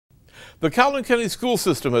The Calhoun County school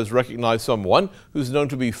system has recognized someone who's known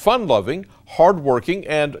to be fun-loving, hard-working,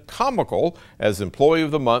 and comical as Employee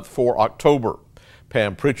of the Month for October.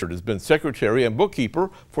 Pam Pritchard has been secretary and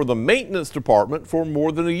bookkeeper for the maintenance department for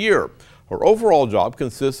more than a year. Her overall job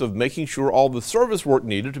consists of making sure all the service work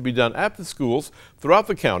needed to be done at the schools throughout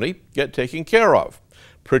the county get taken care of.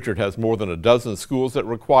 Pritchard has more than a dozen schools that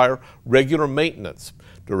require regular maintenance.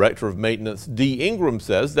 Director of Maintenance Dee Ingram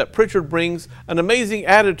says that Pritchard brings an amazing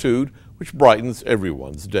attitude which brightens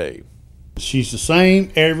everyone's day. She's the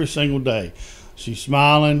same every single day. She's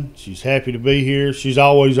smiling, she's happy to be here, she's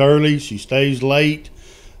always early, she stays late.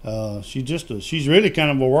 She's really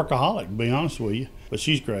kind of a workaholic, to be honest with you, but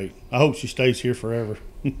she's great. I hope she stays here forever.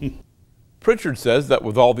 Pritchard says that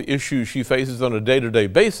with all the issues she faces on a day-to-day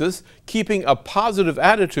basis, keeping a positive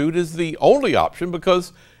attitude is the only option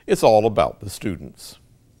because it's all about the students.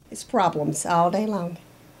 It's problems all day long,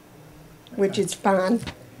 which is fine.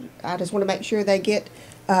 I just want to make sure they get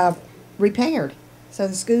repaired so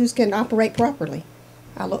the schools can operate properly.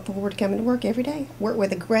 I look forward to coming to work every day. Work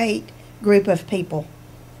with a great group of people.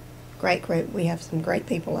 Great group. We have some great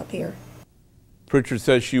people up here. Pritchard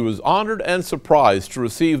says she was honored and surprised to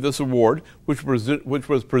receive this award, which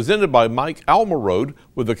was presented by Mike Almerode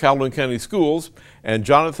with the Calhoun County Schools and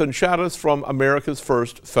Jonathan Shaddis from America's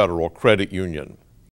First Federal Credit Union.